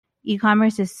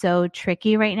e-commerce is so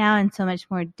tricky right now and so much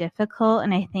more difficult.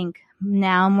 And I think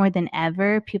now more than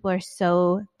ever, people are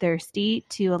so thirsty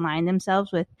to align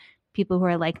themselves with people who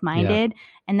are like-minded,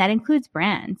 and that includes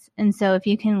brands. And so if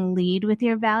you can lead with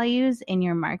your values in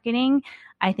your marketing,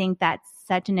 I think that's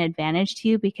such an advantage to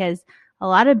you, because a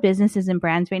lot of businesses and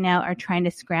brands right now are trying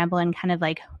to scramble and kind of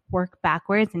like work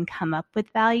backwards and come up with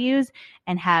values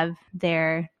and have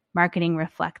their marketing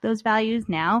reflect those values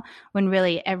now, when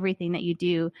really everything that you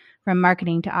do, from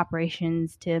marketing to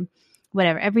operations to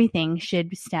whatever, everything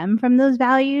should stem from those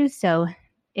values. So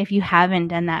if you haven't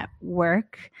done that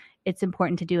work, it's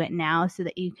important to do it now so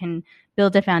that you can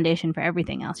build a foundation for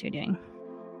everything else you're doing.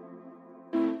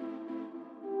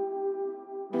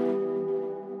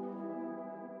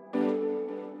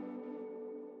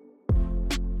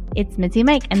 It's Mitzi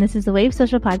Mike, and this is the Wave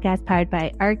Social Podcast powered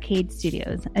by Arcade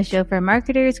Studios, a show for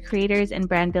marketers, creators, and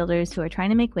brand builders who are trying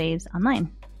to make waves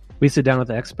online. We sit down with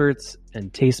the experts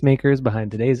and tastemakers behind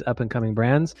today's up-and-coming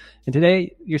brands, and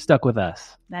today you're stuck with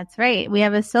us. That's right. We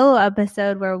have a solo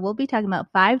episode where we'll be talking about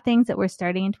 5 things that we're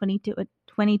starting in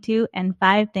 2022 and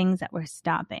 5 things that we're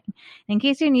stopping. In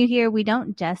case you're new here, we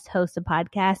don't just host a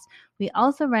podcast. We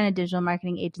also run a digital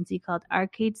marketing agency called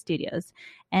Arcade Studios.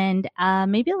 And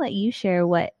maybe I'll let you share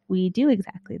what we do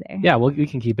exactly there. Yeah, well, we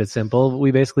can keep it simple. We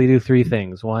basically do 3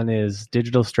 things. One is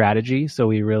digital strategy. So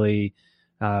we really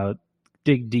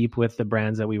dig deep with the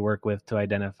brands that we work with to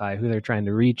identify who they're trying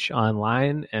to reach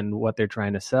online and what they're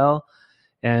trying to sell,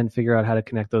 and figure out how to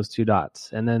connect those 2 dots.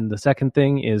 And then the second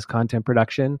thing is content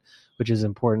production, which is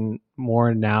important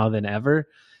more now than ever.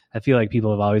 I feel like people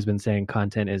have always been saying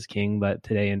content is king, but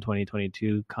today in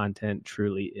 2022, content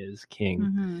truly is king.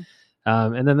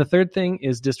 Mm-hmm. And then the third thing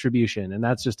is distribution. And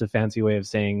that's just a fancy way of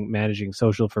saying managing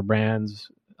social for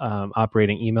brands,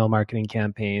 operating email marketing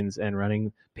campaigns, and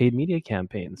running paid media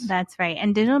campaigns. That's right.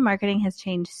 And digital marketing has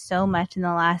changed so much in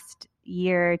the last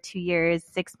year, 2 years,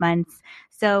 6 months.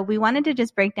 So we wanted to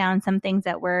just break down some things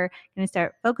that we're going to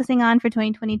start focusing on for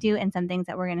 2022 and some things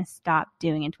that we're going to stop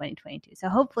doing in 2022. So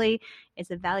hopefully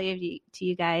it's of value to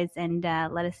you guys, and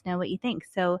let us know what you think.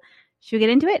 So should we get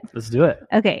into it? Let's do it.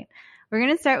 Okay. We're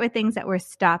going to start with things that we're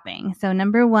stopping. So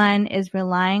number 1 is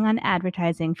relying on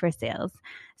advertising for sales.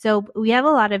 So we have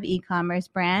a lot of e-commerce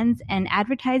brands, and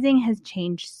advertising has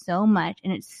changed so much,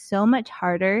 and it's so much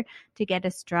harder to get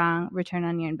a strong return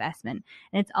on your investment.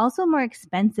 And it's also more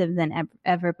expensive than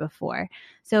ever before.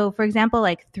 So for example,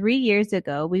 like 3 years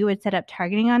ago, we would set up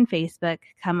targeting on Facebook,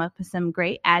 come up with some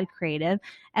great ad creative,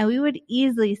 and we would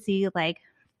easily see like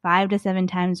 5 to 7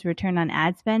 times return on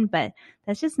ad spend, but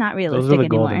that's just not realistic anymore. Those were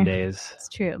the anymore. golden days. It's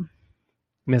true.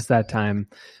 Miss that time.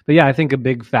 But yeah, I think a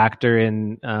big factor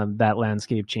in that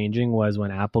landscape changing was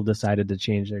when Apple decided to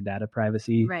change their data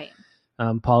privacy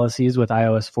policies with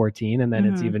iOS 14, and then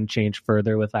it's even changed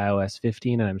further with iOS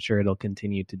 15, and I'm sure it'll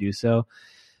continue to do so.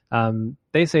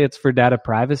 They say it's for data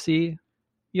privacy.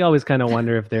 You always kind of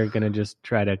wonder if they're going to just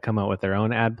try to come out with their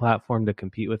own ad platform to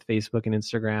compete with Facebook and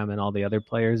Instagram and all the other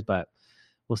players, but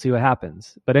we'll see what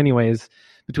happens. But anyways,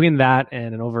 between that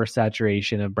and an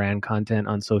oversaturation of brand content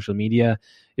on social media,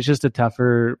 it's just a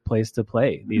tougher place to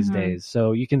play these days.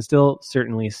 So you can still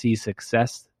certainly see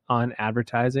success on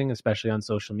advertising, especially on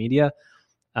social media.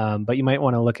 But you might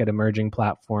want to look at emerging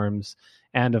platforms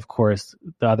and, of course,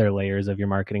 the other layers of your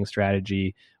marketing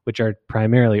strategy, which are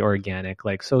primarily organic,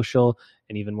 like social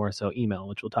and even more so email,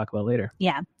 which we'll talk about later.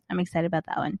 Yeah, I'm excited about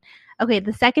that one. Okay,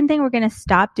 the second thing we're going to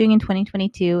stop doing in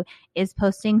 2022 is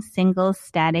posting single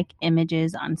static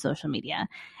images on social media.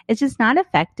 It's just not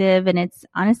effective, and it's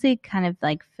honestly kind of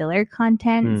like filler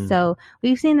content. So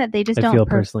we've seen that they just don't... I feel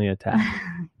personally attacked.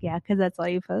 Yeah, because that's all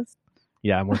you post.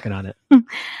 Yeah, I'm working on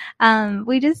it.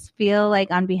 We just feel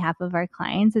like on behalf of our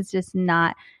clients, it's just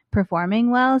not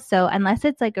performing well. So unless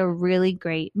it's like a really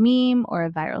great meme or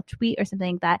a viral tweet or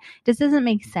something like that, it just doesn't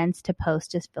make sense to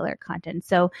post just filler content.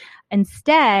 So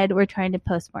instead, we're trying to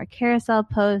post more carousel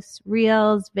posts,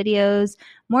 reels, videos,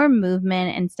 more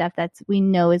movement and stuff that's we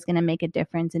know is going to make a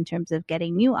difference in terms of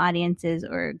getting new audiences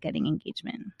or getting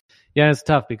engagement. Yeah, it's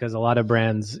tough because a lot of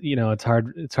brands, it's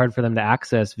hard for them to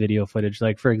access video footage.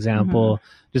 Like, for example,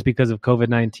 just because of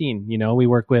COVID-19, we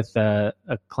work with a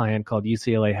client called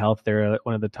UCLA Health. They're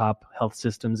one of the top health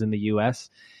systems in the US.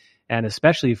 And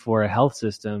especially for a health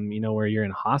system, where you're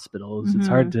in hospitals, it's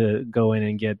hard to go in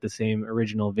and get the same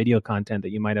original video content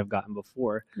that you might have gotten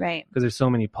before. Right. Because there's so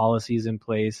many policies in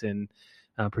place and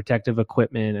protective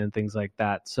equipment and things like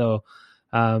that. So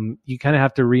you kind of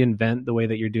have to reinvent the way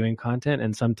that you're doing content.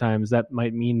 And sometimes that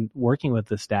might mean working with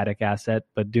the static asset,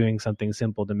 but doing something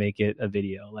simple to make it a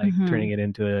video, like turning it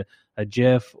into a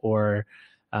GIF or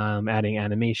adding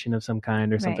animation of some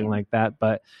kind or something like that.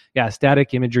 But yeah,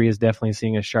 static imagery is definitely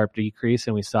seeing a sharp decrease,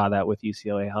 and we saw that with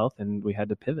UCLA Health, and we had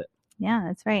to pivot. Yeah,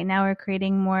 that's right. Now we're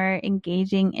creating more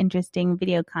engaging, interesting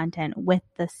video content with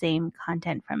the same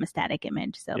content from a static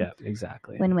image. So yeah,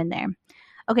 exactly. Win-win there.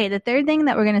 Okay, the third thing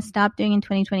that we're going to stop doing in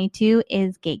 2022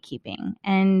 is gatekeeping.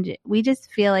 And we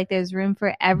just feel like there's room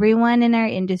for everyone in our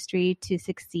industry to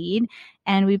succeed.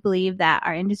 And we believe that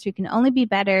our industry can only be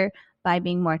better by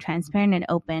being more transparent and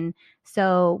open.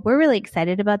 So we're really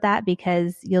excited about that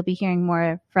because you'll be hearing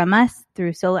more from us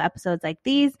through solo episodes like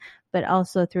these, but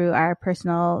also through our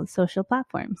personal social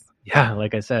platforms. Yeah,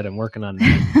 like I said, I'm working on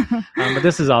that. But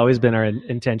this has always been our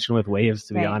intention with Waves,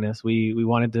 to be honest. We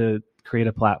wanted to create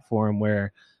a platform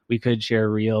where we could share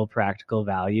real practical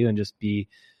value and just be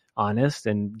honest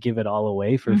and give it all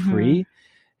away for free.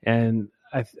 And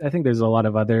I think there's a lot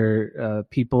of other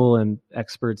people and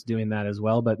experts doing that as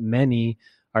well, but many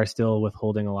are still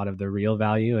withholding a lot of the real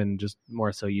value and just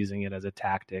more so using it as a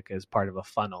tactic, as part of a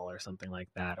funnel or something like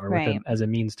that, or as a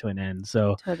means to an end.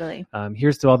 So totally.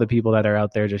 Here's to all the people that are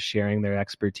out there just sharing their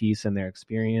expertise and their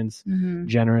experience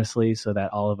generously so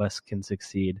that all of us can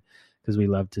succeed, because we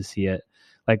love to see it.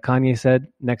 Like Kanye said,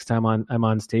 next time I'm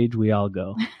on stage, we all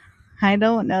go. I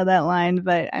don't know that line,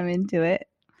 but I'm into it.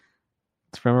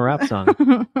 It's from a rap song.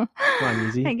 Come on,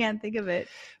 easy. I can't think of it.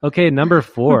 Okay, number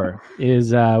 4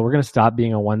 is we're going to stop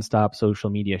being a one-stop social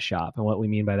media shop. And what we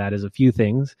mean by that is a few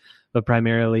things, but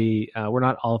primarily we're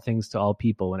not all things to all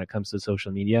people when it comes to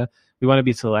social media. We want to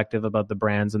be selective about the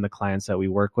brands and the clients that we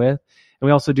work with. And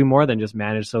we also do more than just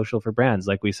manage social for brands,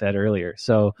 like we said earlier.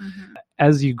 So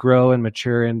as you grow and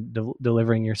mature in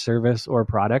delivering your service or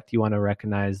product, you want to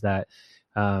recognize that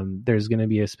there's going to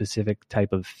be a specific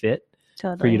type of fit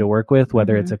for you to work with,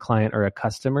 whether it's a client or a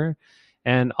customer.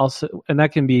 And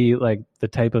that can be like the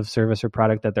type of service or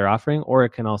product that they're offering, or it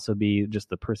can also be just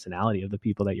the personality of the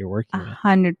people that you're working with.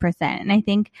 100%. And I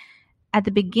think at the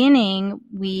beginning,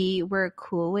 we were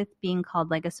cool with being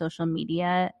called like a social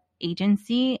media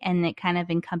agency, and it kind of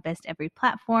encompassed every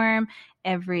platform,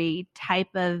 every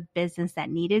type of business that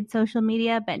needed social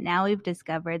media. But now we've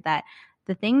discovered that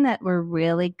the thing that we're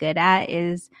really good at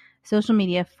is social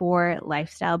media for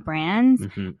lifestyle brands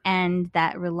and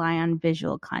that rely on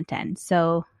visual content.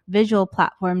 So visual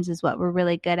platforms is what we're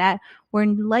really good at. We're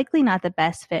likely not the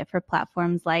best fit for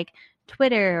platforms like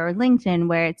Twitter or LinkedIn,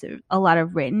 where it's a lot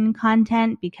of written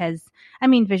content, because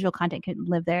visual content can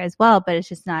live there as well, but it's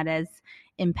just not as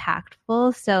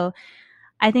impactful. So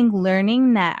I think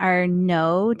learning that our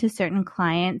no to certain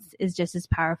clients is just as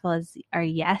powerful as our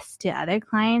yes to other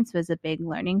clients was a big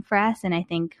learning for us. And I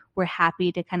think we're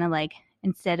happy to kind of like,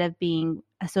 instead of being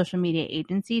a social media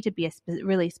agency, to be a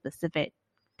really specific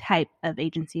type of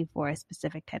agency for a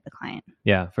specific type of client.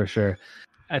 Yeah, for sure.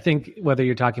 I think whether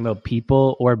you're talking about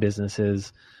people or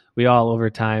businesses, we all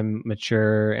over time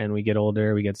mature and we get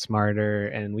older, we get smarter,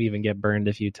 and we even get burned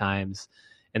a few times.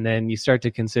 And then you start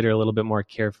to consider a little bit more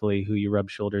carefully who you rub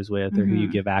shoulders with or who you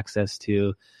give access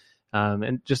to.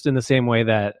 And just in the same way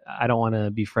that I don't want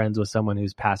to be friends with someone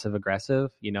who's passive aggressive,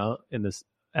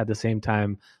 at the same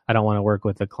time, I don't want to work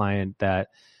with a client that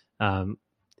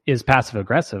is passive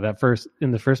aggressive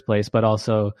in the first place, but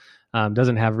also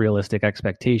doesn't have realistic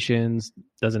expectations,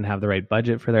 doesn't have the right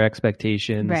budget for their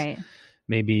expectations. Right.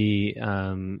 Maybe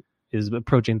is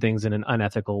approaching things in an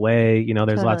unethical way.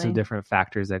 There's lots of different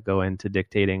factors that go into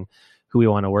dictating who we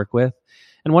want to work with.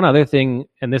 And one other thing,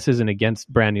 and this isn't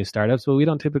against brand new startups, but we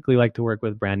don't typically like to work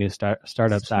with brand new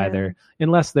startups either,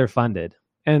 unless they're funded.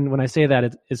 And when I say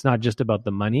that, it's not just about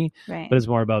the money, but it's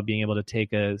more about being able to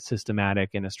take a systematic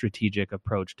and a strategic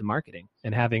approach to marketing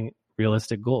and having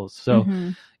realistic goals. So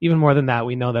even more than that,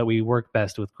 we know that we work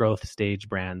best with growth stage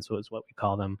brands, was what we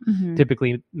call them,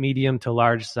 typically medium to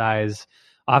large size,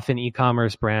 often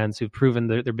e-commerce brands who've proven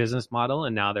their business model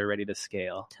and now they're ready to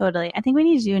scale. Totally. I think we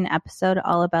need to do an episode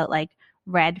all about like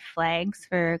red flags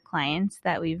for clients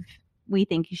that we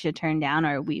think you should turn down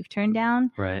or we've turned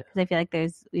down. Right. Because I feel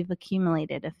like we've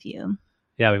accumulated a few.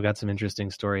 Yeah, we've got some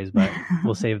interesting stories, but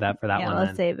we'll save that for that one.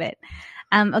 We'll save it.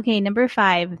 Okay, number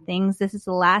 5 things. This is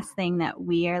the last thing that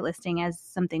we are listing as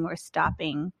something we're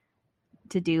stopping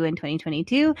to do in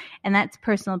 2022, and that's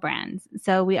personal brands.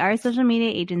 So we are a social media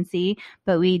agency,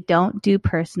 but we don't do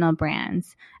personal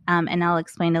brands. And I'll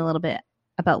explain a little bit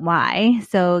about why.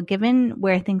 So given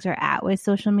where things are at with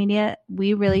social media,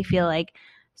 we really feel like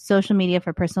social media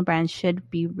for personal brands should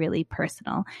be really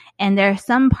personal. And there are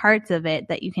some parts of it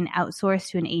that you can outsource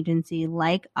to an agency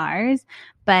like ours,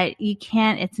 but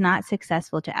it's not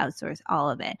successful to outsource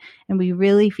all of it. And we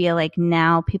really feel like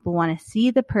now people want to see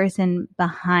the person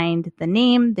behind the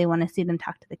name. They want to see them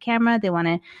talk to the camera. They want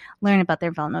to learn about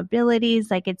their vulnerabilities.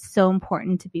 Like, it's so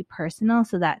important to be personal.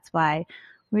 So that's why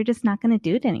we're just not going to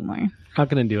do it anymore. Not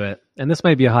going to do it. And this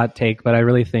might be a hot take, but I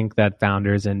really think that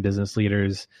founders and business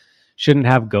leaders shouldn't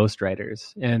have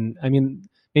ghostwriters. And I mean,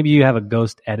 maybe you have a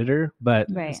ghost editor, but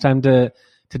It's time to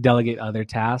delegate other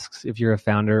tasks. If you're a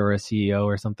founder or a CEO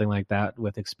or something like that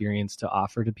with experience to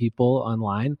offer to people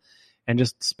online, and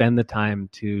just spend the time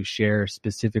to share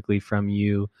specifically from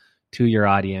you to your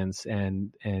audience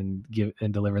and give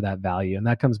and deliver that value. And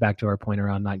that comes back to our point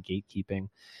around not gatekeeping.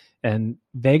 And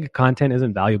vague content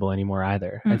isn't valuable anymore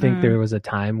either. I think there was a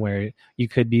time where you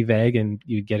could be vague and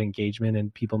you'd get engagement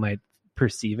and people might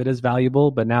perceive it as valuable.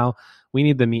 But now we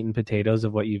need the meat and potatoes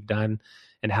of what you've done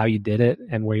and how you did it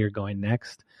and where you're going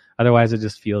next. Otherwise, it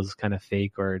just feels kind of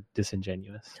fake or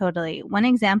disingenuous. Totally. One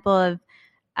example of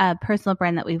a personal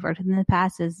brand that we've worked with in the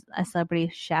past is a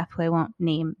celebrity chef who I won't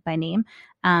name by name.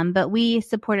 But we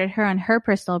supported her on her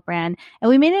personal brand, and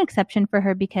we made an exception for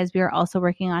her because we were also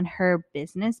working on her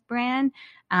business brand.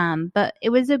 But it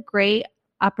was a great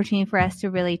opportunity for us to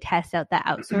really test out the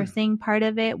outsourcing part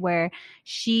of it, where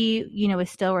she, was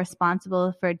still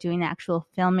responsible for doing the actual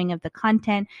filming of the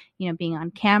content, being on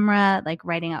camera, like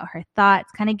writing out her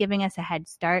thoughts, kind of giving us a head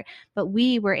start. But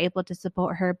we were able to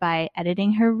support her by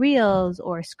editing her reels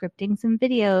or scripting some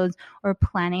videos or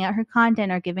planning out her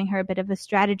content or giving her a bit of a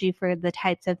strategy for the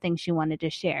types of things she wanted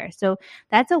to share. So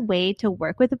that's a way to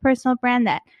work with a personal brand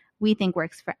that we think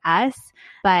works for us.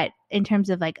 But in terms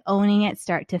of like owning it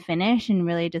start to finish and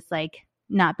really just like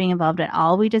not being involved at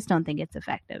all, we just don't think it's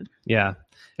effective. Yeah.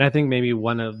 And I think maybe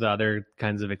one of the other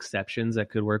kinds of exceptions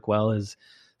that could work well is,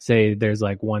 say there's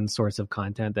like one source of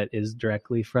content that is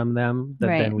directly from them that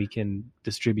then we can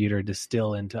distribute or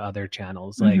distill into other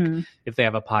channels. Like if they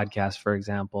have a podcast, for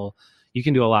example, you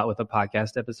can do a lot with a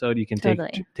podcast episode. You can take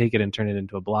it and turn it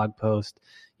into a blog post.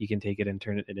 You can take it and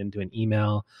turn it into an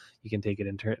email. You can take it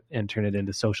and turn it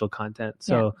into social content.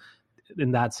 So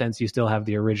in that sense, you still have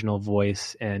the original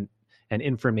voice and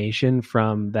information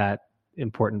from that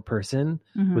important person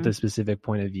with a specific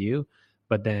point of view.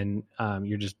 But then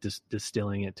you're just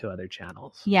distilling it to other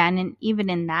channels. Yeah, and even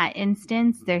in that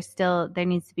instance, there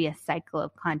needs to be a cycle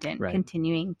of content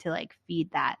continuing to like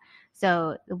feed that.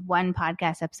 So one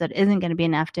podcast episode isn't going to be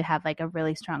enough to have like a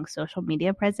really strong social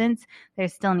media presence. There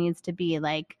still needs to be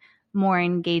like more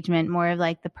engagement, more of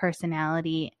like the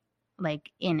personality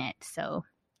like in it. So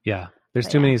yeah. There's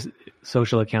too many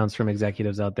social accounts from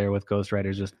executives out there with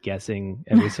ghostwriters just guessing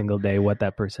every single day what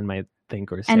that person might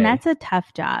think or say. And that's a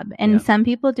tough job. And some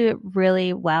people do it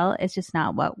really well. It's just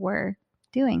not what we're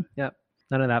doing. Yep.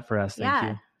 None of that for us. Thank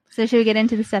you. So should we get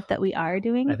into the stuff that we are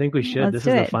doing? I think we should. This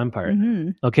is the fun part.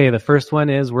 Okay. The first one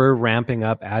is we're ramping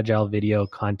up agile video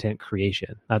content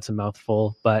creation. That's a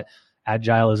mouthful, but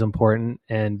agile is important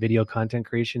and video content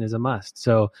creation is a must.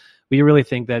 So we really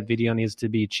think that video needs to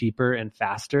be cheaper and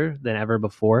faster than ever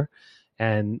before.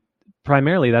 And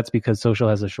primarily that's because social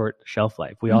has a short shelf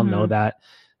life. We all know that.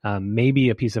 Maybe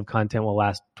a piece of content will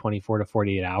last 24 to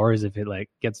 48 hours if it like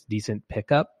gets decent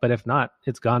pickup, but if not,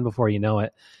 it's gone before you know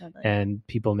it and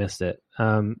people missed it.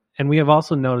 And we have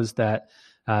also noticed that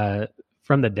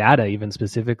from the data, even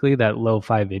specifically, that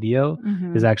lo-fi video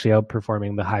is actually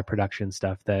outperforming the high production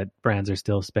stuff that brands are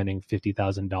still spending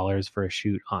 $50,000 for a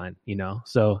shoot on,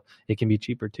 so it can be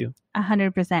cheaper too.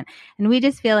 100%. And we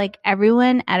just feel like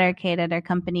everyone at Arcade, at our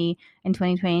company in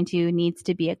 2022 needs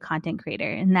to be a content creator.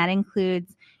 And that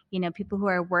includes, people who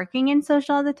are working in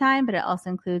social all the time, but it also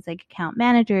includes like account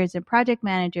managers and project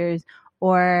managers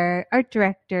or art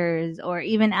directors or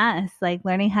even us. Like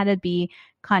learning how to be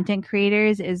content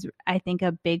creators is, I think,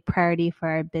 a big priority for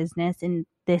our business in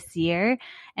this year.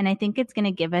 And I think it's going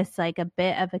to give us like a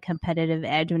bit of a competitive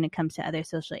edge when it comes to other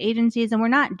social agencies. And we're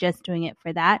not just doing it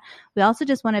for that. We also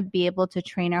just want to be able to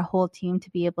train our whole team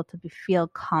to be able to feel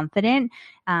confident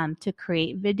to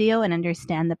create video and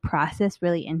understand the process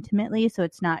really intimately. So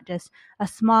it's not just a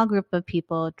small group of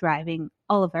people driving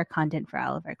all of our content for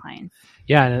all of our clients.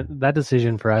 Yeah, and that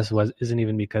decision for us isn't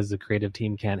even because the creative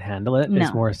team can't handle it. No.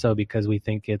 It's more so because we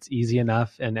think it's easy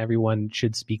enough and everyone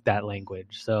should speak that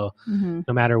language. So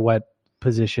no matter what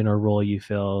position or role you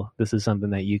fill, this is something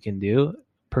that you can do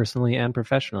personally and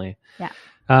professionally. Yeah.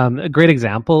 A great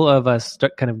example of us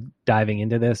kind of diving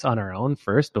into this on our own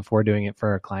first before doing it for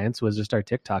our clients was just our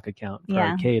TikTok account for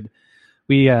Arcade.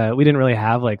 we didn't really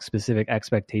have like specific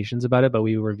expectations about it, but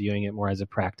we were viewing it more as a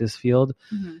practice field.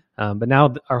 But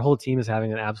now our whole team is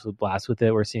having an absolute blast with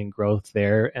it. We're seeing growth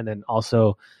there. And then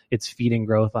also it's feeding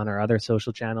growth on our other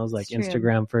social channels like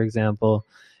Instagram, for example.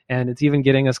 And it's even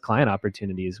getting us client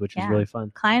opportunities, which is really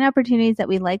fun. Client opportunities that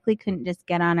we likely couldn't just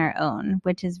get on our own,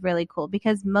 which is really cool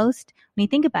because when you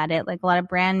think about it, like a lot of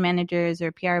brand managers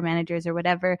or PR managers or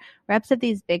whatever, reps of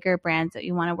these bigger brands that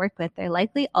you want to work with, they're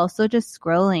likely also just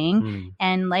scrolling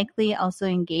and likely also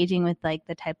engaging with like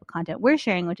the type of content we're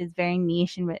sharing, which is very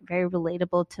niche and very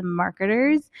relatable to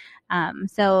marketers.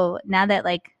 So now that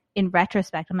like in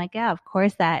retrospect, I'm like, yeah, of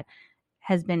course that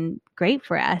has been great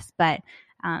for us, but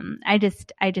I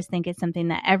just think it's something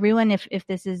that everyone, if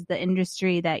this is the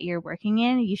industry that you're working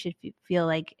in, you should feel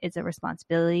like it's a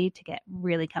responsibility to get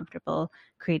really comfortable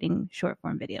creating short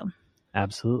form video.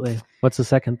 Absolutely. What's the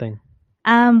second thing?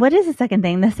 What is the second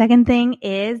thing? The second thing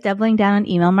is doubling down on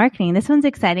email marketing. This one's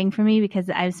exciting for me because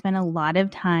I've spent a lot of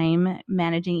time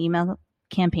managing email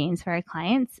campaigns for our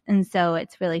clients. And so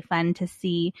it's really fun to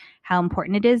see how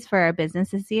important it is for our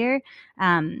business this year.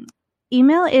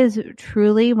 Email is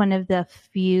truly one of the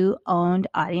few owned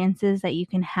audiences that you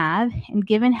can have. And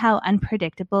given how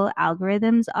unpredictable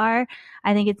algorithms are,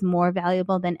 I think it's more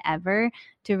valuable than ever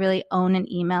to really own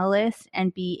an email list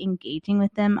and be engaging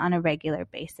with them on a regular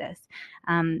basis.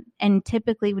 And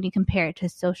typically when you compare it to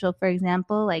social, for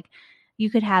example, like you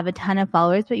could have a ton of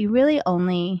followers, but you really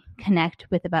only connect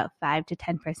with about 5 to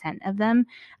 10% of them.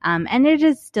 And they're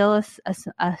just still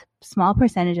a small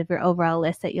percentage of your overall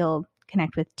list that you'll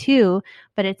connect with too,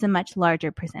 but it's a much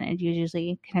larger percentage. You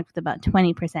usually connect with about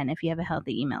 20% if you have a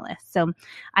healthy email list. So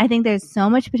I think there's so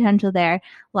much potential there. A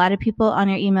lot of people on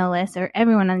your email list or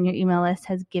everyone on your email list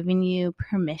has given you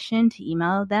permission to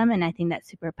email them. And I think that's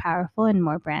super powerful and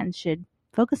more brands should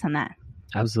focus on that.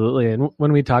 Absolutely. And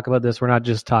when we talk about this, we're not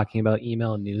just talking about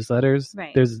email newsletters.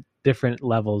 Right. There's different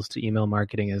levels to email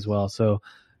marketing as well. So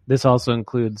this also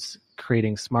includes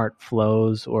creating smart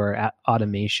flows or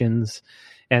automations.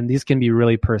 And these can be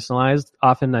really personalized.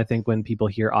 Often, I think when people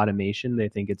hear automation, they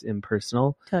think it's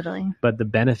impersonal. Totally. But the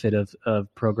benefit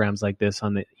of programs like this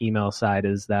on the email side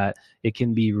is that it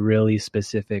can be really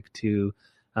specific to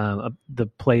the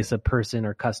place a person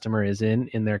or customer is in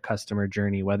their customer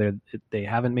journey, whether they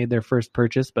haven't made their first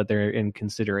purchase, but they're in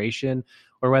consideration,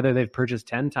 or whether they've purchased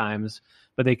 10 times,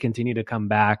 but they continue to come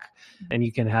back. And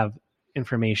you can have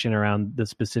information around the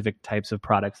specific types of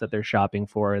products that they're shopping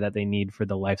for, that they need for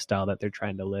the lifestyle that they're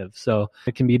trying to live. So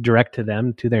it can be direct to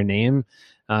them, to their name.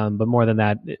 But more than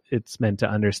that, it's meant to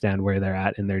understand where they're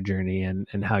at in their journey and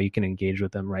how you can engage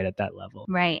with them right at that level.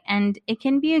 Right. And it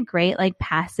can be a great like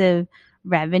passive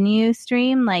revenue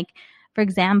stream. Like, for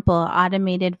example,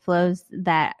 automated flows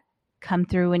that come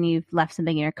through when you've left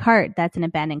something in your cart. That's an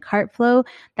abandoned cart flow.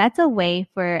 That's a way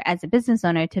for, as a business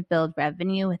owner, to build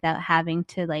revenue without having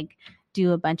to like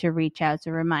do a bunch of reach outs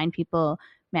or remind people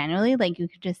manually. Like you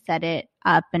could just set it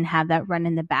up and have that run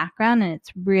in the background, and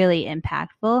it's really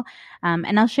impactful.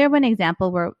 And I'll share one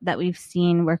example that we've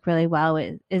seen work really well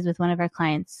is with one of our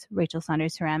clients, Rachel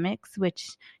Saunders Ceramics,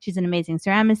 which she's an amazing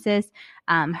ceramicist.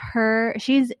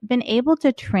 She's been able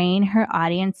to train her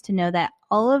audience to know that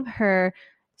all of her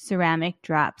ceramic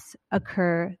drops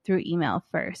occur through email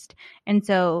first. And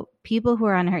so people who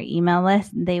are on her email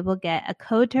list, they will get a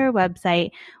code to her website,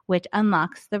 which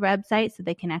unlocks the website so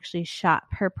they can actually shop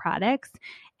her products.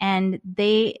 And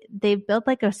they've built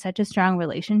like such a strong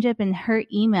relationship, and her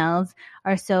emails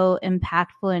are so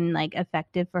impactful and like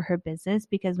effective for her business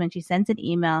because when she sends an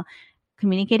email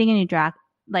communicating a new drop,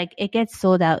 like it gets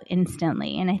sold out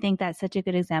instantly. And I think that's such a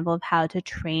good example of how to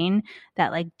train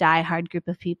that like diehard group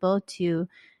of people to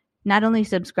not only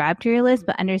subscribe to your list,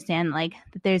 but understand like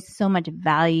that there's so much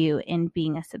value in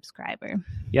being a subscriber.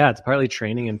 Yeah, it's partly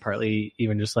training and partly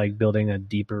even just like building a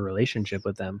deeper relationship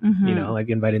with them, you know, like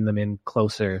inviting them in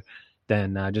closer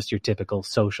than just your typical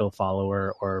social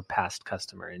follower or past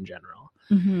customer in general.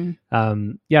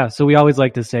 Yeah, so we always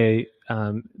like to say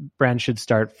brands should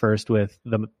start first with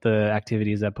the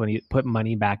activities that put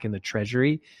money back in the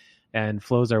treasury, and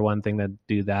flows are one thing that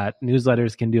do that.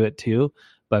 Newsletters can do it too,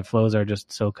 but flows are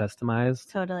just so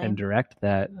customized and direct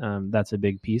that that's a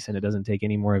big piece, and it doesn't take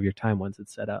any more of your time once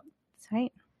it's set up. That's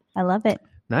right. I love it.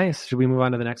 Nice. Should we move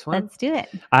on to the next one? Let's do it.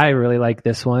 I really like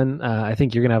this one. I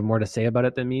think you're going to have more to say about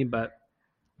it than me, but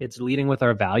it's leading with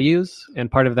our values. And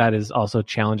part of that is also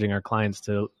challenging our clients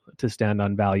to stand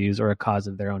on values or a cause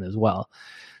of their own as well.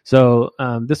 So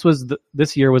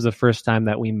this year was the first time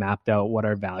that we mapped out what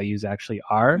our values actually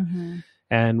are.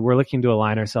 And we're looking to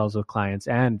align ourselves with clients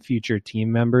and future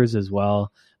team members as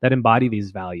well that embody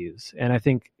these values. And I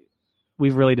think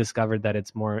we've really discovered that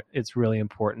it's really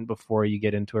important before you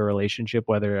get into a relationship,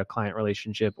 whether a client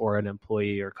relationship or an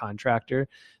employee or contractor,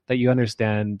 that you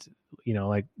understand,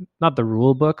 like not the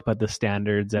rule book, but the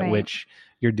standards at which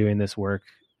you're doing this work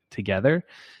together.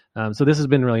 So this has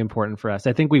been really important for us.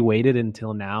 I think we waited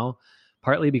until now,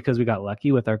 partly because we got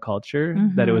lucky with our culture,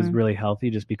 that it was really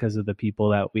healthy just because of the people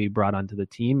that we brought onto the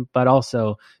team, but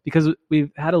also because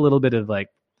we've had a little bit of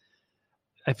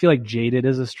I feel like jaded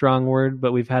is a strong word,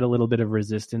 but we've had a little bit of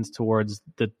resistance towards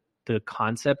the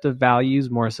concept of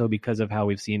values, more so because of how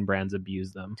we've seen brands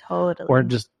abuse them. Totally. Or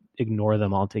just ignore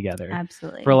them altogether.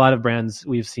 Absolutely. For a lot of brands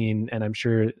we've seen, and I'm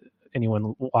sure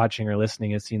anyone watching or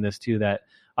listening has seen this too, that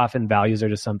often values are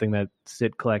just something that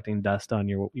sit collecting dust on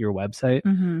your website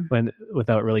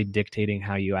without really dictating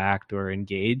how you act or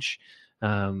engage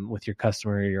with your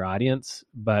customer or your audience.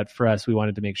 But for us, we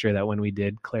wanted to make sure that when we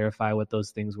did clarify what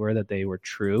those things were, that they were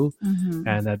true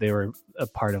and that they were a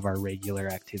part of our regular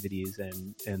activities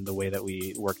and the way that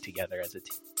we work together as a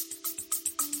team.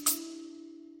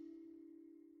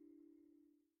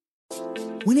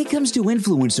 When it comes to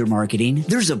influencer marketing,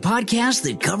 there's a podcast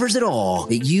that covers it all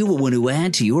that you will want to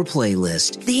add to your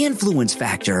playlist. The Influence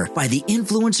Factor by the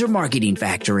Influencer Marketing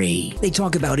Factory. They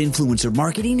talk about influencer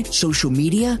marketing, social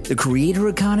media, the creator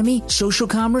economy, social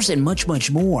commerce, and much, much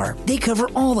more. They cover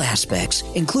all aspects,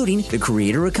 including the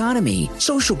creator economy,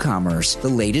 social commerce, the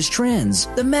latest trends,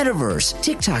 the metaverse,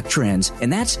 TikTok trends,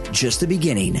 and that's just the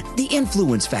beginning. The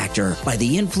Influence Factor by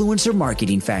the Influencer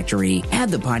Marketing Factory. Add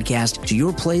the podcast to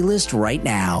your playlist right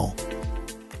now.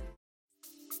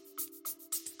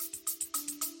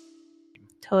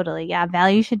 Totally. Yeah.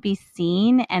 Value should be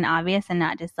seen and obvious and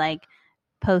not just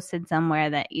posted somewhere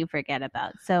that you forget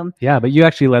about. So yeah, but you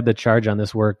actually led the charge on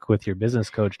this work with your business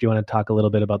coach. Do you want to talk a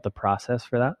little bit about the process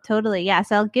for that? Totally. Yeah.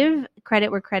 So I'll give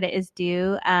credit where credit is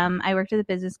due. I worked with a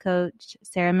business coach,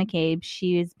 Sarah McCabe.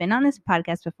 She's been on this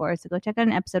podcast before, so go check out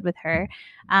an episode with her.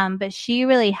 But she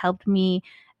really helped me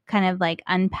kind of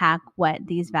unpack what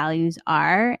these values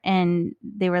are. And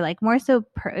they were more so,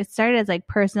 it started as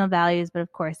personal values, but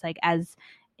of course, as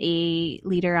a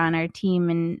leader on our team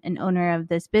and an owner of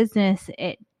this business,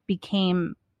 it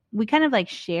became, we kind of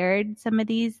shared some of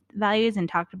these values and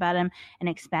talked about them and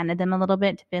expanded them a little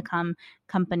bit to become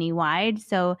company wide.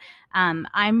 So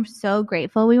I'm so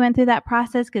grateful we went through that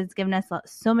process because it's given us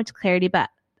so much clarity about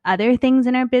other things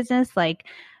in our business, like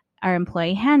our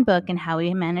employee handbook and how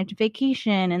we manage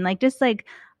vacation and just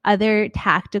other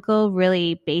tactical,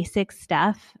 really basic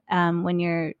stuff when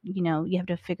you're, you have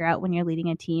to figure out when you're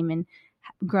leading a team and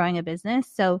growing a business.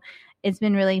 So it's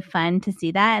been really fun to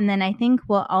see that. And then I think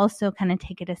we'll also kind of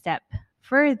take it a step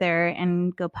further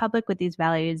and go public with these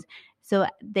values. So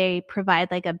they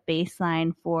provide a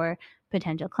baseline for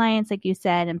potential clients, like you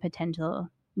said, and potential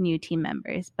new team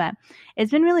members. But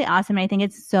it's been really awesome. I think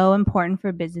it's so important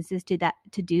for businesses to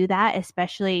do that,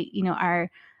 especially,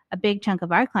 a big chunk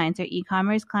of our clients are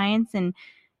e-commerce clients, and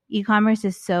e-commerce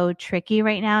is so tricky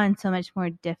right now and so much more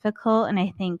difficult. And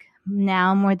I think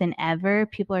now more than ever,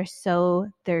 people are so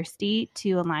thirsty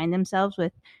to align themselves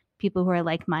with people who are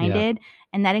like-minded,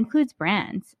 and that includes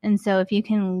brands. And so if you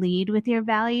can lead with your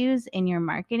values in your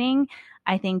marketing,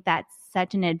 I think that's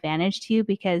such an advantage to you,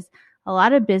 because a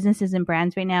lot of businesses and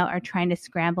brands right now are trying to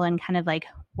scramble and kind of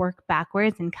work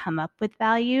backwards and come up with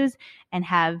values and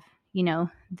have,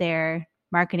 their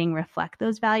marketing reflect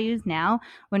those values now,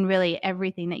 when really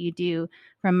everything that you do,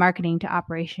 from marketing to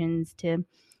operations to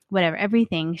whatever,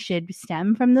 everything should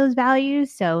stem from those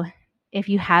values. So if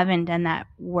you haven't done that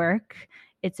work,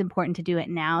 it's important to do it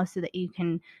now so that you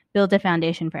can build a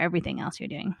foundation for everything else you're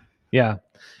doing. Yeah,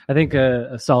 I think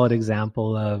a solid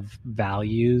example of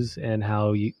values and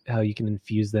how you can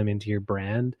infuse them into your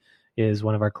brand is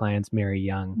one of our clients, Mary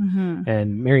Young.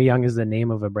 And Mary Young is the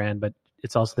name of a brand, but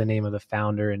it's also the name of the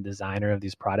founder and designer of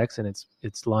these products, and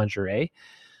it's lingerie.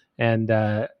 And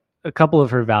a couple of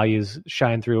her values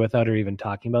shine through without her even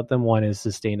talking about them. One is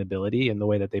sustainability and the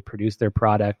way that they produce their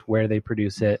product, where they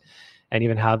produce it, and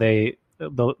even how the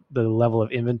level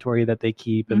of inventory that they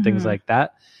keep and things like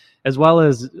that. As well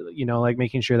as,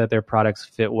 making sure that their products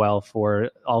fit well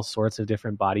for all sorts of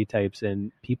different body types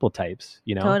and people types,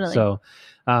 Totally. So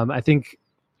I think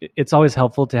it's always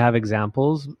helpful to have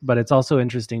examples, but it's also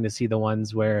interesting to see the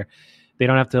ones where they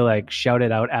don't have to shout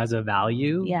it out as a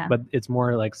value, but it's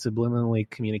more subliminally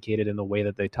communicated in the way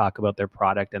that they talk about their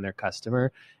product and their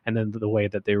customer, and then the way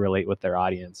that they relate with their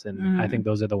audience. And I think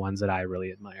those are the ones that I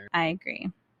really admire. I agree.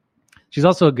 She's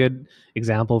also a good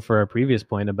example for a previous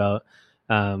point about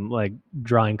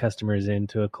drawing customers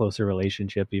into a closer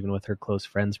relationship, even with her close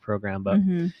friends program. But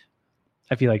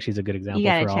I feel like she's a good example. You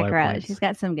gotta for all check her our out. points. She's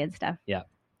got some good stuff. Yeah.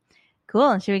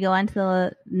 Cool. Should we go on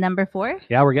to number 4?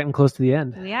 Yeah, we're getting close to the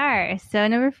end. We are. So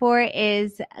number 4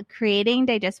 is creating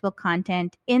digestible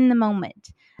content in the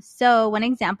moment. So one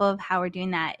example of how we're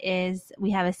doing that is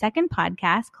we have a second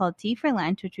podcast called Tea for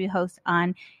Lunch, which we host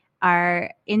on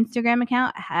our Instagram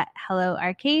account, Hello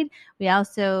Arcade. We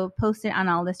also post it on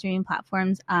all the streaming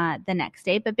platforms the next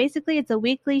day. But basically, it's a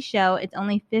weekly show. It's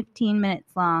only 15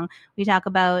 minutes long. We talk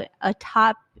about a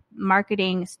top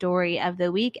marketing story of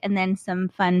the week and then some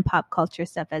fun pop culture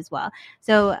stuff as well.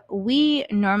 So we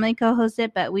normally co-host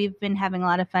it, but we've been having a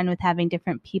lot of fun with having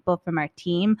different people from our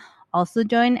team also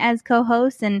join as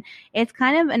co-hosts, and it's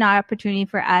kind of an opportunity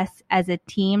for us as a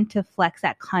team to flex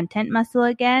that content muscle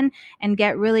again and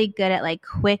get really good at like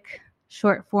quick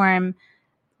short form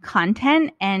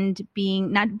content and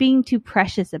not being too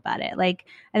precious about it. Like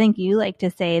I think you like to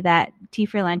say that Tea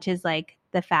for Lunch is like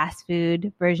the fast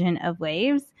food version of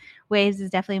Waves. Waves is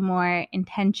definitely more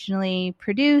intentionally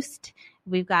produced.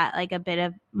 We've got like a bit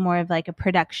of more of like a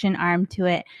production arm to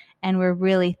it, and we're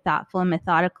really thoughtful and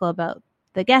methodical about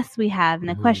the guests we have and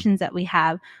the questions that we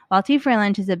have. While Tea for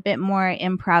Lunch is a bit more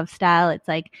improv style. It's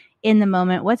like in the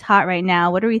moment, what's hot right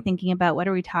now? What are we thinking about? What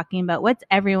are we talking about? What's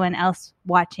everyone else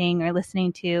watching or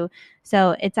listening to?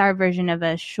 So it's our version of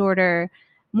a shorter,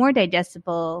 more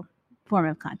digestible form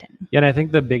of content. Yeah, and I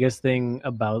think the biggest thing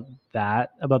about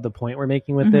the point we're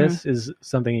making with this is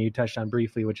something you touched on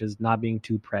briefly, which is not being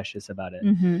too precious about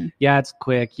it. Yeah, it's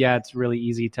quick. Yeah, it's really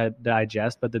easy to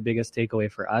digest. But the biggest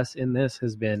takeaway for us in this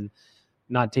has been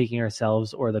not taking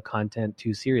ourselves or the content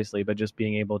too seriously, but just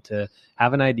being able to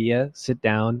have an idea, sit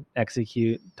down,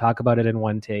 execute, talk about it in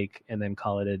one take, and then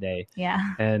call it a day.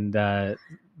 Yeah. And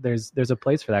there's a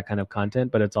place for that kind of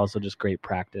content, but it's also just great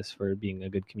practice for being a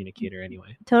good communicator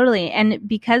anyway. Totally. And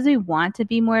because we want to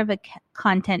be more of a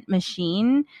content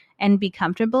machine and be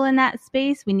comfortable in that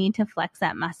space, we need to flex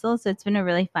that muscle. So it's been a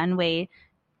really fun way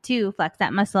to flex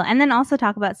that muscle. And then also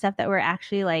talk about stuff that we're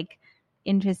actually like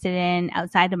interested in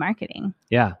outside of marketing.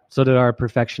 Yeah. So to our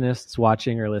perfectionists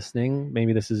watching or listening,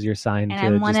 maybe this is your sign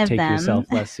to just take yourself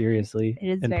less seriously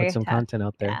and put some content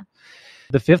out there. Yeah.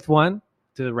 The 5th one,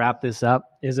 to wrap this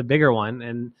up, is a bigger one.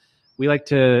 And we like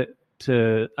to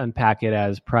unpack it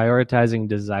as prioritizing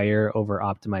desire over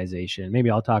optimization.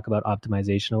 Maybe I'll talk about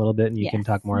optimization a little bit and you can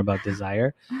talk more about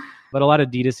desire. But a lot of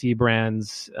D2C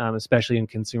brands, especially in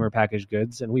consumer packaged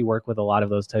goods, and we work with a lot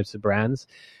of those types of brands,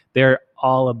 they're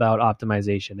all about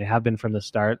optimization. They have been from the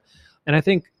start. And I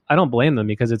think I don't blame them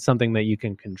because it's something that you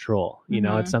can control. You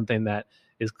know, it's something that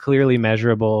is clearly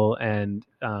measurable and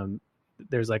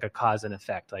there's like a cause and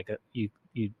effect. Like you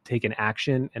take an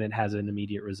action and it has an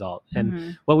immediate result.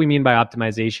 And what we mean by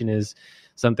optimization is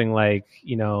something like,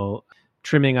 you know,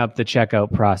 trimming up the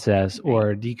checkout process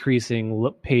or decreasing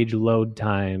page load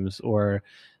times or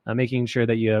making sure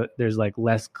that there's like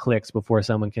less clicks before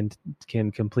someone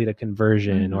can complete a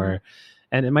conversion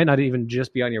and it might not even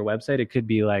just be on your website. It could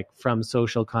be like from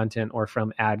social content or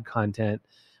from ad content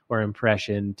or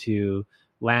impression to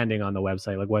landing on the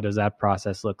website. Like what does that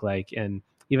process look like? And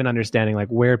even understanding like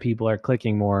where people are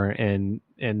clicking more and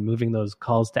moving those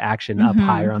calls to action up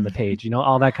higher on the page, you know,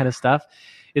 all that kind of stuff.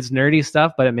 It's nerdy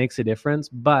stuff, but it makes a difference.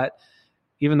 But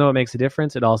even though it makes a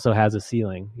difference, it also has a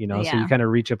ceiling, you know, so you kind of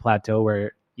reach a plateau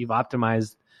where you've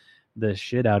optimized the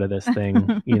shit out of this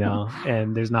thing, you know,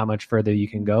 and there's not much further you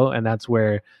can go. And that's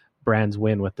where brands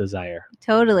win with desire.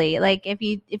 Totally. Like if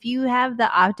you have the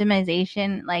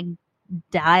optimization like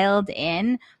dialed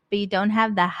in, but you don't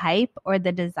have the hype or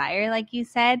the desire, like you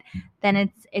said,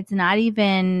 then it's not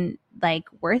even like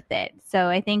worth it. So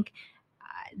I think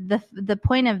the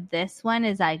point of this one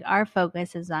is like our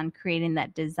focus is on creating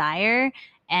that desire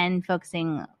and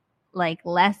focusing like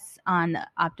less on the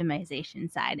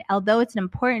optimization side. Although it's an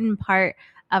important part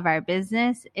of our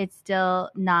business, it's still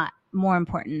not more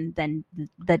important than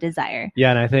the desire.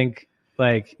 Yeah. And I think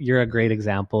like you're a great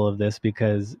example of this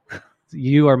because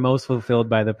you are most fulfilled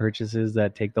by the purchases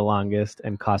that take the longest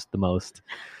and cost the most.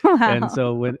 Wow. And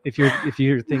so if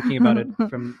you're thinking about it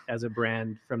as a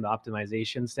brand from the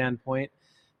optimization standpoint,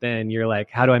 then you're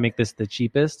like, how do I make this the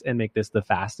cheapest and make this the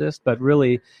fastest? But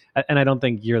really, and I don't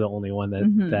think you're the only one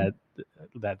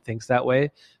that thinks that way,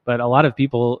 but a lot of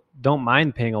people don't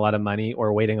mind paying a lot of money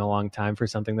or waiting a long time for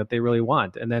something that they really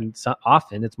want. And then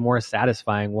often it's more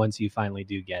satisfying once you finally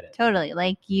do get it. Totally.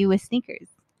 Like you with sneakers.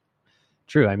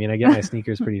 True. I mean, I get my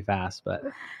sneakers pretty fast, but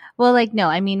Well, like, no,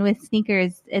 I mean, with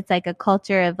sneakers, it's like a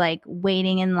culture of like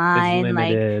waiting in line.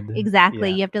 Like, exactly.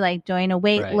 Yeah. You have to like join a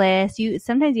wait list.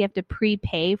 Sometimes you have to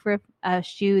prepay for a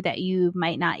shoe that you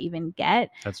might not even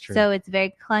get. That's true. So it's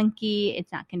very clunky.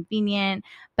 It's not convenient.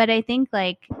 But I think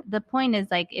like the point is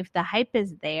like, if the hype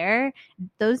is there,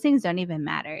 those things don't even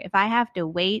matter. If I have to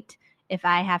wait, if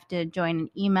I have to join an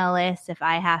email list, if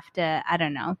I have to, I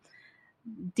don't know,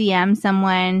 DM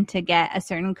someone to get a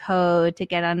certain code to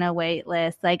get on a wait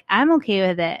list, like I'm okay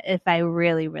with it if I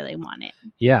really, really want it.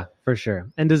 Yeah, for sure.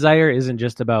 And desire isn't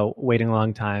just about waiting a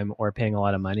long time or paying a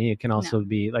lot of money. It can also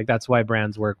be like, that's why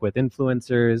brands work with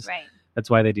influencers. Right.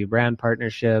 That's why they do brand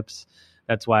partnerships.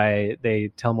 That's why they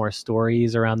tell more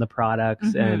stories around the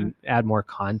products and add more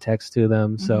context to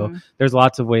them. So there's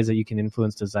lots of ways that you can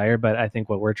influence desire. But I think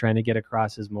what we're trying to get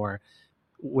across is more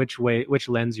which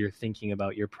lens you're thinking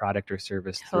about your product or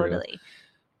service totally through.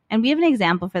 And we have an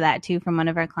example for that too from one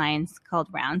of our clients called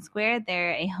Round Square.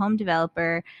 They're a home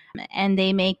developer and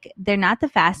they're not the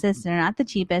fastest, they're not the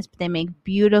cheapest, but they make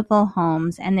beautiful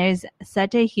homes. And there's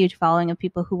such a huge following of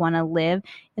people who want to live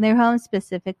in their homes,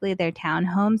 specifically their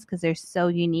townhomes, because they're so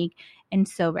unique and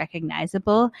so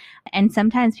recognizable. And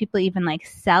sometimes people even like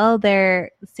sell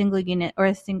their single unit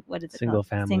or single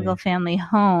family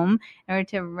home in order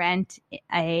to rent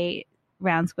a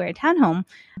Round Square townhome.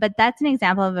 But that's an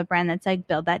example of a brand that's like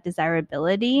built that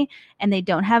desirability, and they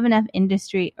don't have enough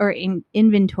industry or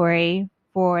inventory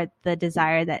for the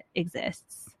desire that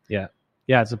exists. Yeah,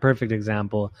 it's a perfect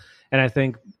example. And I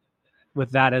think with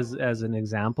that as an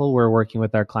example, we're working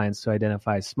with our clients to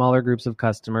identify smaller groups of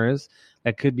customers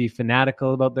that could be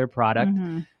fanatical about their product,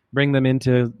 bring them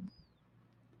into,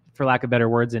 for lack of better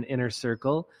words, an inner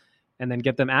circle, and then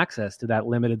get them access to that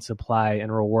limited supply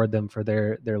and reward them for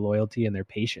their loyalty and their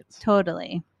patience.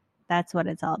 Totally. That's what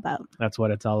it's all about. That's what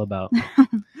it's all about.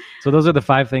 So those are the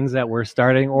 5 things that we're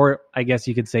starting, or I guess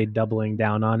you could say doubling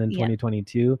down on in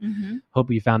 2022.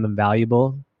 Hope you found them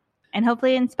valuable. And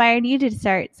hopefully inspired you to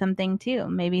start something too.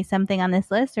 Maybe something on this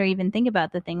list, or even think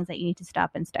about the things that you need to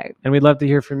stop and start. And we'd love to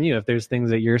hear from you. If there's things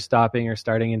that you're stopping or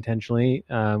starting intentionally,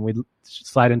 we'd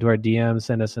slide into our DMs,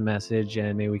 send us a message,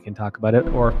 and maybe we can talk about it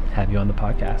or have you on the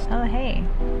podcast. Oh, hey.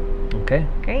 Okay.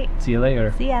 Great. See you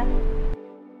later. See ya.